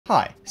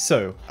Hi,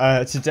 so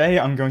today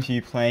I'm going to be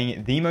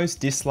playing the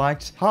most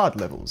disliked hard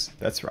levels.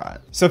 That's right.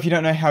 So if you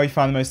don't know how we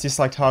find the most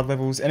disliked hard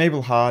levels,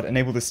 enable hard,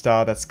 enable the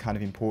star, that's kind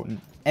of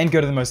important. And go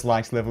to the most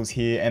liked levels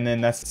here, and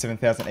then that's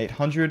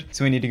 7,800.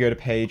 So we need to go to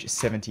page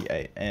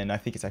 78, and I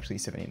think it's actually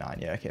 79.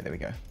 Yeah, okay, there we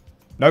go.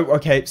 No,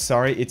 okay,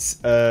 sorry, it's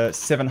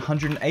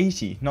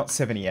 780, not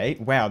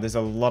 78. Wow, there's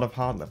a lot of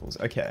hard levels.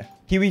 Okay,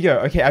 here we go.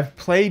 Okay, I've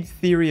played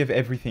Theory of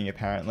Everything,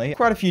 apparently.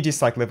 Quite a few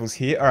dislike levels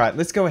here. All right,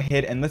 let's go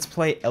ahead and let's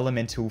play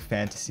Elemental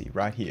Fantasy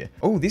right here.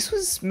 Oh, this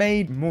was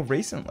made more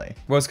recently.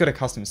 Well, it's got a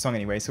custom song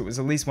anyway, so it was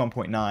at least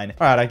 1.9. All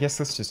right, I guess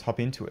let's just hop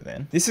into it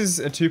then. This is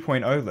a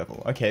 2.0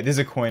 level. Okay, there's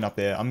a coin up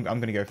there. I'm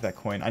gonna go for that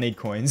coin. I need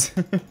coins.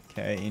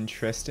 Okay,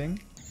 interesting.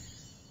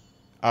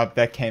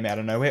 That came out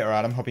of nowhere.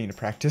 Alright, I'm hopping into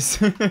practice.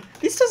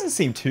 This doesn't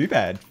seem too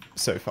bad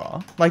so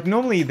far. Like,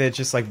 normally they're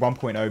just like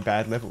 1.0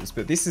 bad levels,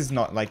 but this is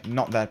not, like,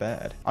 not that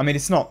bad. I mean,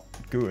 it's not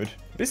good,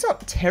 but it's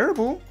not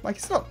terrible. Like,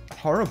 it's not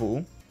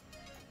horrible.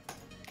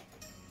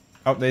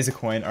 Oh, there's a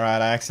coin.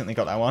 Alright, I accidentally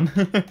got that one.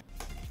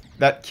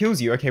 That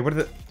kills you. Okay, what are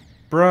the...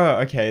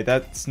 Bruh, okay,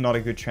 that's not a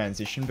good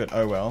transition, but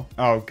oh well.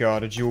 Oh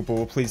god, a dual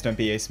ball. Please don't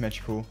be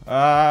asymmetrical.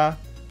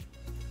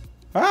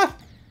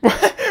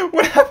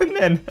 What happened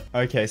then?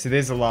 Okay, so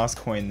there's the last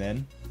coin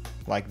then.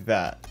 Like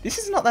that. This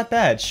is not that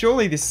bad.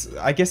 Surely this,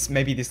 I guess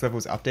maybe this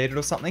level's updated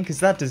or something, because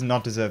that does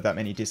not deserve that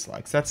many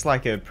dislikes. That's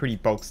like a pretty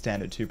bulk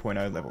standard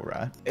 2.0 level,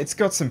 right? It's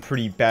got some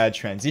pretty bad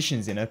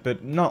transitions in it,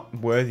 but not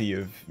worthy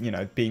of, you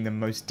know, being the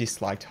most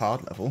disliked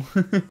hard level.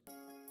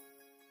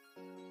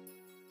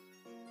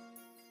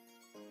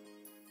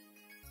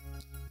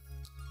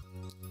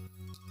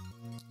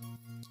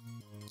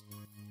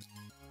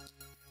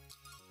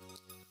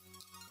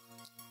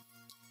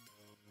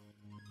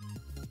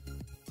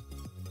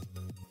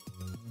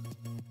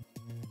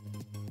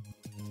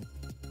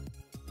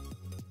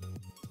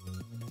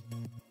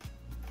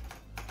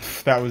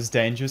 That was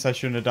dangerous. I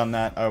shouldn't have done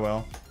that. Oh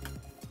well.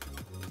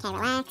 Okay,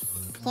 relax.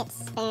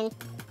 Hits. Boom.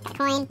 Got a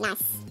coin.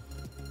 Nice.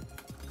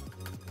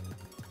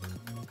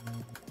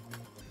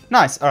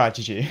 Nice. Alright,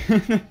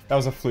 GG. That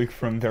was a fluke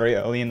from very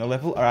early in the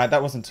level. Alright,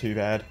 that wasn't too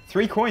bad.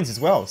 3 coins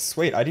as well.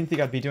 Sweet. I didn't think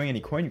I'd be doing any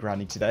coin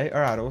grinding today.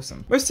 Alright,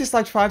 awesome. Most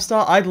disliked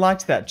 5-star. I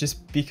liked that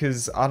just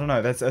because, I don't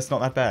know, that's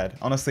not that bad.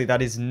 Honestly,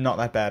 that is not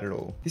that bad at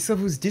all. This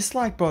level is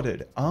dislike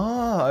botted.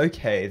 Ah,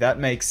 okay. That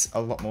makes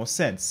a lot more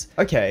sense.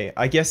 Okay,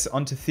 I guess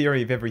onto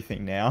Theory of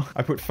Everything now.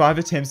 I put 5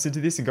 attempts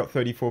into this and got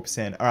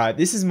 34%. Alright,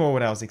 this is more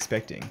what I was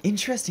expecting.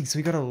 Interesting. So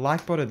we got a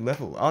like botted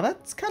level. Oh,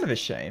 that's kind of a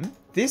shame.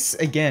 This,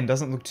 again,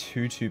 doesn't look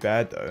too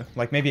bad, though.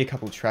 Like, maybe a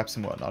couple traps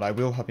and whatnot. I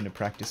will hop into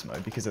practice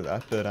mode because of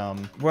that. But,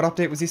 what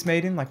update was this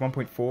made in? Like,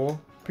 1.4?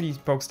 Pretty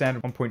bulk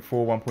standard 1.4,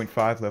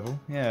 1.5 level.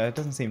 Yeah, it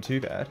doesn't seem too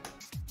bad.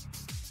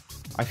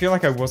 I feel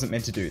like I wasn't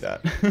meant to do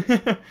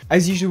that.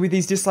 As usual with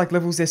these dislike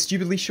levels, they're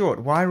stupidly short.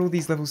 Why are all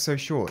these levels so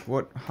short?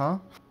 What? Huh?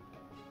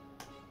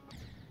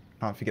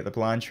 Can't forget the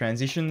blind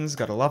transitions.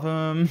 Gotta love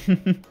them.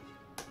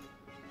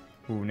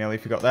 Ooh, nearly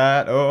forgot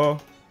that. Oh.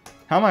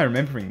 How am I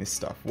remembering this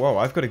stuff? Whoa,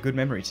 I've got a good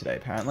memory today,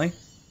 apparently.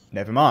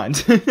 Never mind.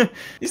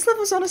 This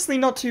level's honestly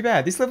not too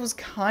bad. This level's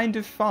kind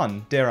of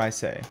fun, dare I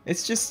say.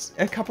 It's just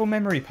a couple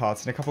memory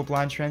parts and a couple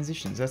blind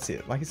transitions, that's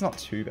it. Like, it's not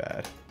too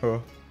bad.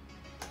 Oh.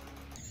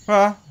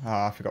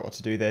 I forgot what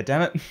to do there,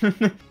 damn it.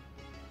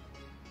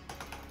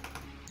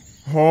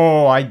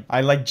 Oh,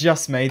 I like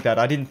just made that.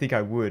 I didn't think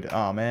I would.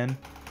 Oh, man.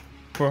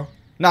 Oh.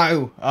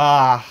 No!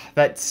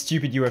 That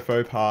stupid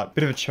UFO part.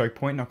 Bit of a choke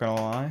point, not gonna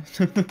lie.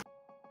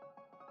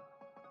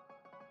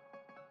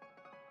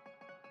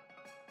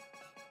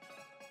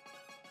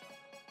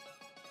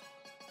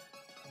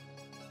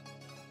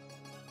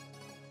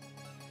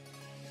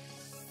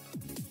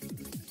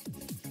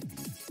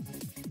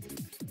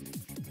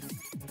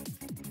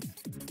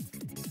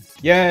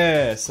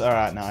 Yes!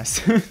 Alright,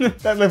 nice.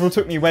 That level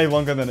took me way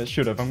longer than it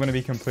should have, I'm gonna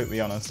be completely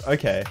honest.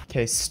 Okay.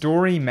 Okay,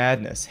 Story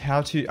Madness.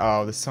 How to...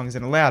 Oh, this song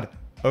isn't allowed.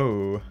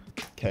 Oh.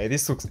 Okay,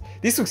 this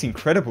looks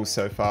incredible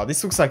so far.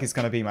 This looks like it's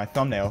gonna be my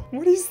thumbnail.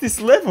 What is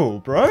this level,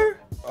 bro?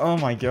 Oh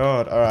my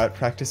god. Alright,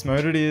 practice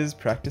mode it is.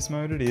 Practice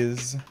mode it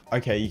is.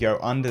 Okay, you go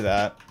under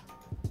that.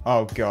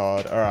 Oh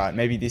god, alright,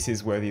 maybe this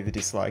is worthy of the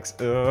dislikes.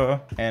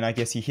 And I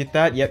guess you hit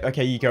that. Yep,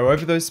 okay, you go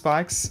over those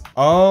spikes.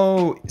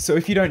 Oh, so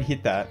if you don't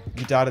hit that,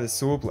 you die to the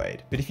saw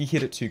blade. But if you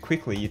hit it too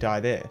quickly, you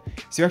die there.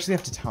 So you actually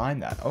have to time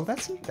that. Oh,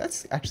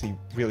 that's actually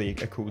really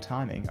a cool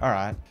timing.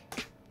 Alright.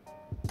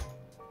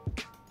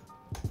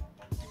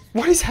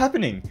 What is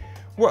happening?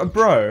 What,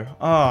 bro?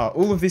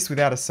 All of this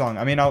without a song.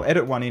 I mean, I'll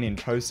edit one in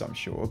post, I'm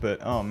sure,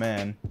 but oh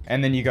man.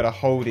 And then you gotta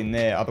hold in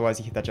there, otherwise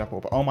you hit that jump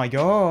off. Oh my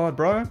god,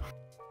 bro.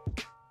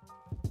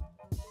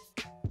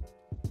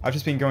 I've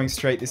just been going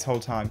straight this whole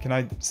time. Can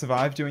I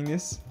survive doing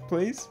this,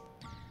 please?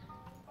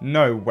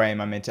 No way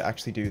am I meant to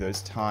actually do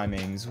those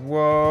timings.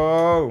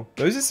 Whoa.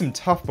 Those are some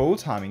tough ball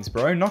timings,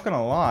 bro. Not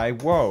gonna lie.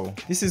 Whoa.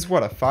 This is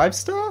what, a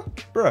 5-star?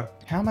 Bruh.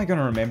 How am I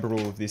gonna remember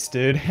all of this,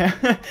 dude?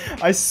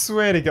 I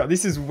swear to God,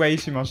 this is way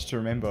too much to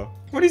remember.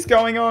 What is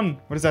going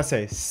on? What does that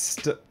say?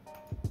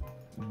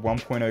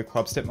 1.0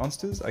 club step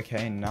monsters?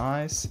 Okay,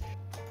 nice.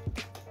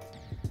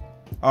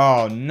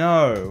 Oh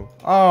no.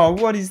 Oh,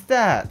 what is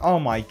that? Oh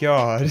my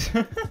god.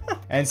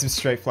 And some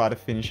straight fly to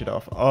finish it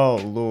off. Oh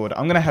lord.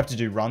 I'm gonna have to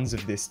do runs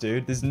of this,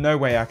 dude. There's no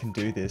way I can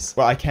do this.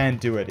 Well, I can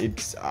do it.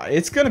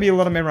 It's gonna be a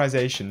lot of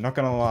memorization, not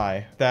gonna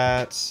lie.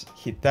 That,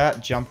 hit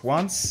that, jump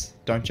once.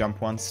 Don't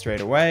jump once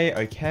straight away.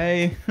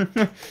 Okay.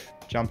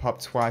 Jump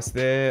up twice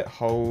there,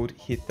 hold,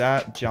 hit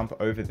that, jump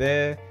over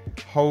there,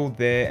 hold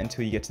there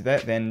until you get to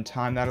that, then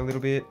time that a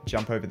little bit,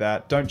 jump over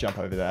that, don't jump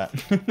over that.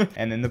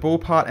 And then the ball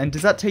part, and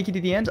does that take you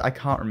to the end? I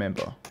can't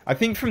remember. I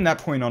think from that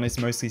point on it's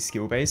mostly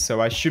skill based,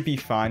 so I should be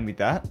fine with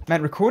that.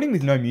 Man, recording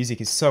with no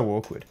music is so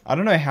awkward. I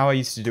don't know how I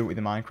used to do it with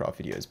the Minecraft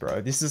videos, bro.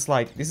 This is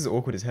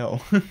awkward as hell.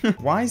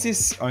 Why is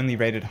this only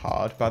rated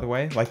hard, by the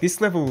way? Like,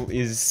 this level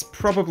is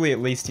probably at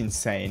least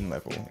insane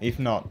level, if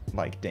not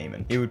like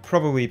demon. It would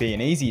probably be an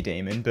easy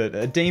demon,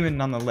 but a demon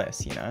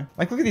nonetheless, you know?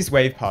 Like, look at this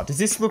wave part. Does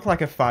this look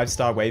like a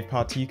 5-star wave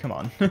part to you? Come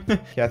on.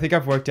 Yeah, I think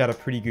I've worked out a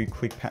pretty good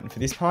click pattern for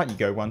this part. You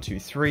go 1, 2,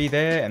 3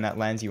 there, and that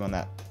lands you on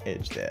that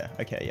edge there.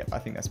 Okay, yep, I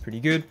think that's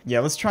pretty good. Yeah,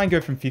 let's try and go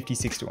from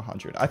 56 to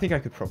 100. I think I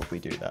could probably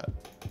do that.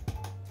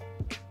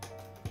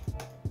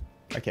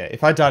 Okay,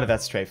 if I die to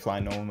that straight fly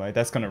normal mode,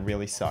 that's gonna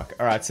really suck.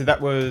 Alright, so that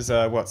was,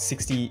 what,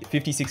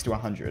 56 to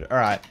 100.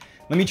 Alright.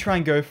 Let me try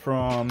and go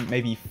from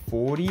maybe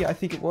 40, I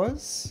think it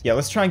was. Yeah,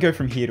 let's try and go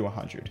from here to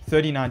 100.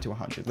 39 to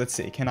 100. Let's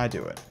see, can I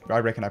do it? I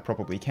reckon I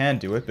probably can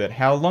do it, but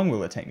how long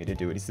will it take me to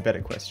do it is the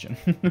better question.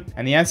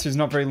 And the answer is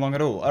not very long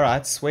at all. All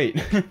right, sweet.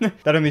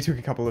 That only took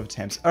a couple of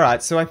attempts. All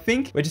right, so I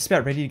think we're just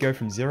about ready to go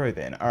from 0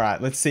 then. All right,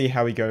 let's see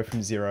how we go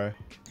from 0.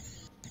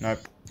 Nope.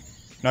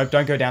 Nope,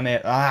 don't go down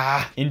there.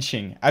 Ah,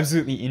 inching.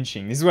 Absolutely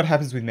inching. This is what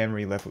happens with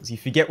memory levels. You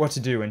forget what to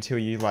do until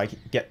you, like,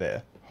 get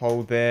there.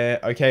 Hold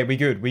there. Okay, we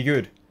good. We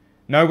good.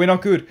 No, we're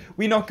not good.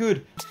 We're not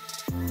good.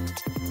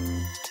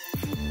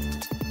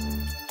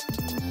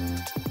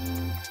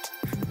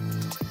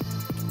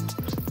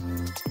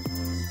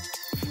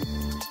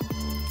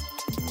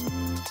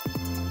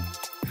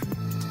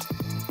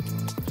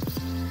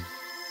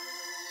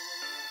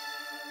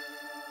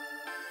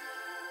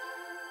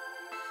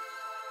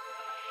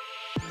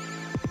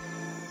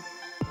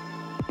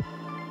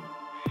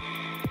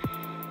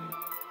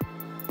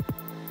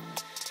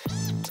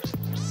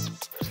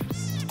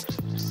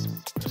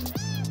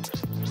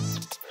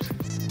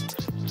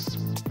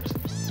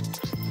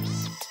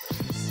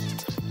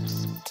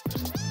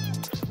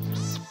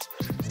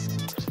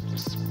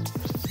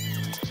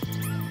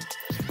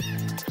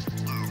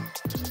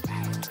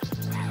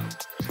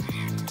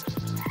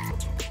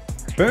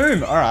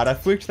 Boom! Alright, I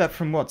fluked that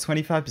from what,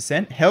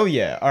 25%? Hell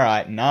yeah!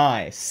 Alright,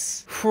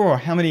 nice. Whew,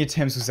 how many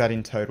attempts was that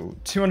in total?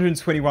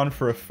 221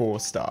 for a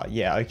 4-star.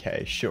 Yeah,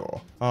 okay,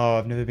 sure. Oh,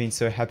 I've never been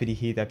so happy to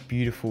hear that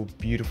beautiful,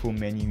 beautiful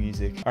menu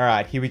music.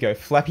 Alright, here we go.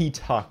 Flappy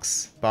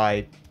Tux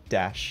by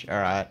Dash.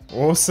 Alright.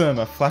 Awesome.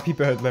 A Flappy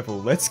Bird level.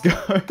 Let's go.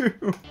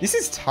 This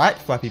is tight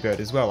Flappy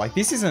Bird as well. Like,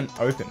 this isn't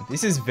open.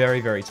 This is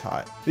very, very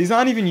tight. These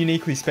aren't even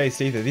uniquely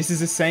spaced either. This is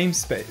the same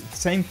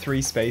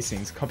 3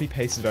 spacings copy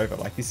pasted over.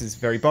 Like, this is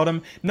very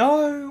bottom.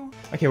 No!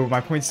 Okay, well,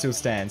 my point still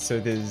stands. So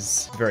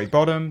there's very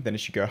bottom, then it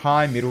should go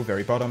high, middle,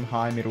 very bottom,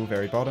 high, middle,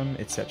 very bottom,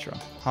 etc.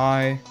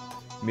 High,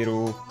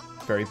 middle,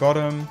 very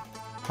bottom,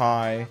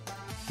 high,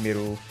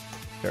 middle,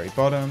 very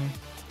bottom.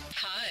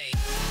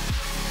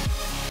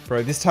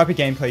 Bro, this type of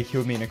gameplay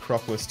killed me in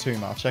Acropolis too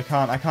much. I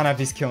can't have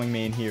this killing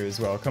me in here as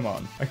well. Come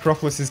on.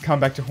 Acropolis has come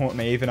back to haunt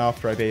me even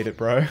after I beat it,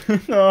 bro.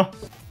 No.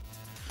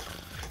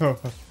 Oh.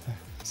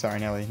 Sorry,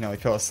 Nelly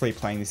fell asleep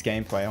playing this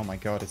gameplay. Oh my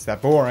god, it's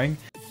that boring.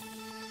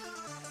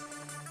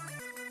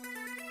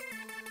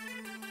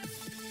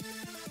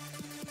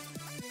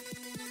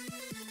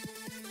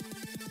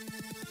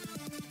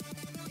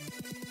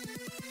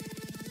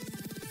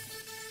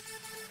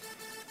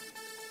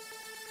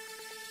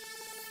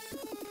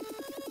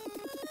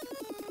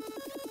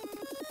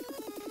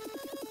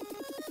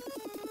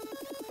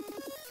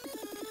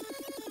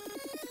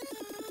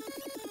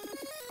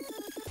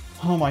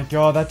 Oh my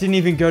god, that didn't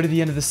even go to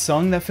the end of the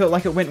song. That felt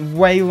like it went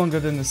way longer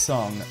than the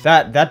song.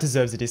 That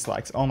deserves a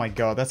dislikes. Oh my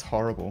god, that's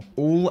horrible.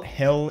 All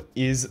hell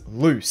is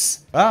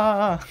loose.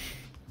 Ah!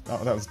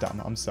 Oh, that was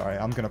dumb. I'm sorry.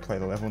 I'm gonna play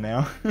the level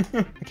now.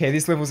 Okay,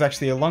 this level's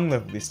actually a long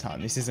level this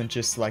time. This isn't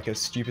just like a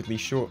stupidly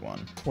short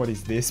one. What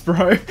is this,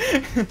 bro?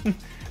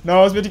 No,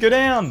 I was meant to go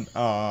down.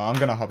 Oh, I'm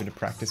gonna hop into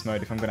practice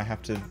mode if I'm gonna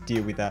have to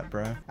deal with that,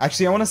 bro.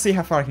 Actually, I want to see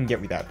how far I can get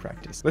without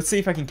practice. Let's see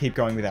if I can keep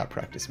going without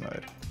practice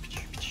mode.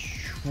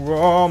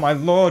 Oh my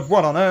lord,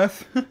 what on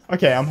earth?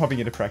 Okay, I'm hopping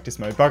into practice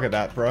mode. Bugger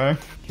that, bro.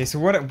 Okay, so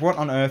what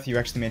on earth are you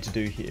actually meant to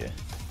do here?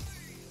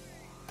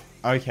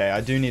 Okay,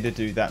 I do need to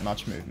do that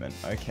much movement.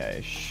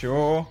 Okay,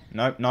 sure.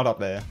 Nope, not up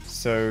there.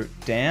 So,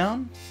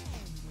 down?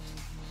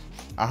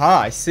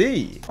 Aha, I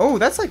see. Oh,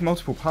 that's like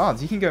multiple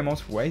paths. You can go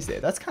multiple ways there.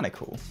 That's kind of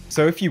cool.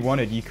 So if you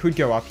wanted, you could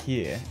go up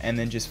here and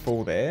then just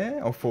fall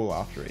there or fall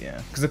after it, yeah.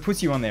 Because it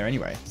puts you on there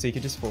anyway. So you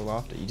could just fall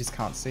after. You just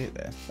can't see it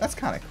there. That's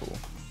kind of cool.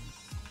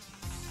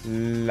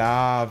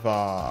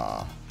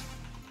 Lava.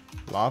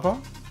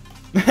 Lava?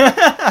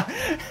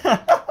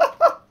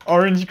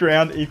 Orange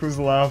ground equals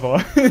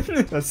lava.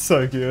 That's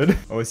so good.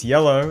 Oh, it's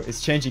yellow.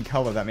 It's changing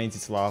color. That means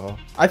it's lava.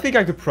 I think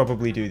I could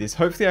probably do this.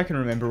 Hopefully I can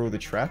remember all the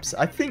traps.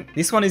 I think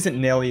this one isn't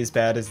nearly as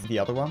bad as the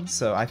other one,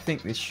 so I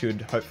think this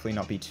should hopefully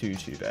not be too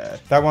bad.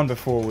 That one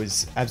before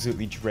was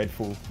absolutely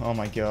dreadful. Oh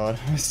my god.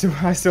 I still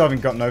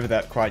haven't gotten over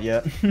that quite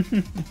yet.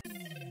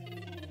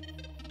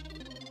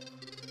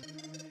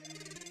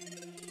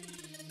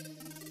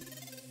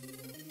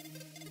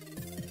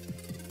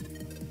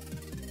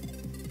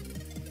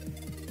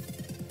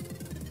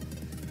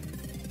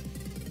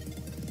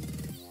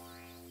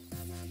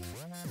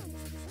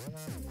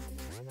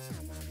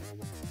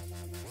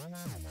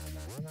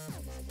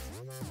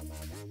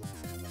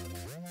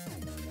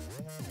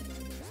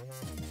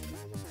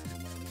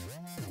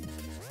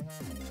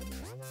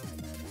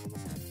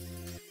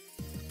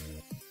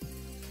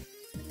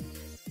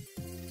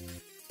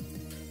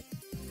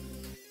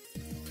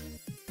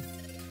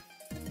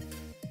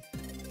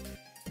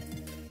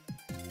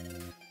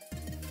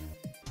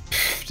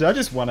 Did I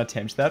just one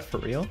attempt that for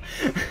real?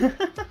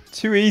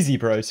 Too easy,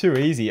 bro. Too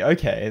easy.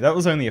 Okay, that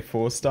was only a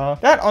 4-star.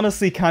 That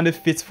honestly kind of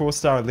fits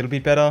 4-star a little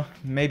bit better.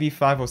 Maybe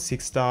 5 or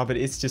 6-star, but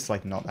it's just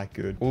like not that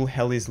good. All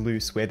hell is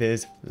loose where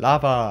there's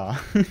lava.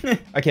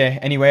 Okay,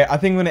 anyway, I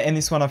think I'm going to end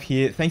this one off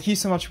here. Thank you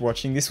so much for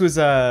watching. This was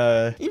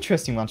a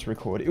interesting one to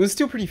record. It was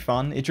still pretty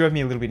fun. It drove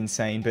me a little bit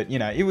insane, but you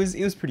know, it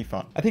was pretty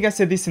fun. I think I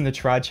said this in the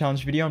Tride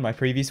challenge video on my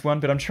previous one,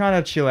 but I'm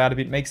trying to chill out a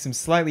bit, make some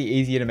slightly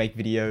easier to make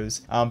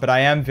videos. But I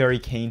am very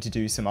keen to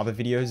do some other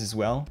videos as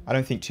well. I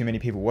don't think too many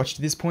people watched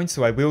at this point,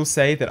 so I will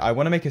say that I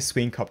want to make a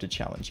swing copter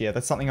challenge. Yeah,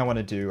 that's something I want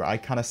to do. I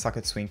kind of suck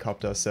at swing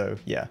copter, so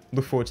yeah,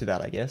 look forward to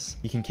that, I guess.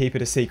 You can keep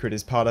it a secret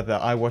as part of the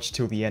I watch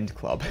till the end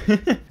club.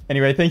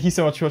 Anyway, thank you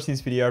so much for watching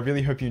this video. I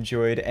really hope you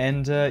enjoyed,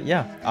 and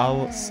yeah,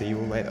 I'll see you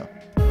all later.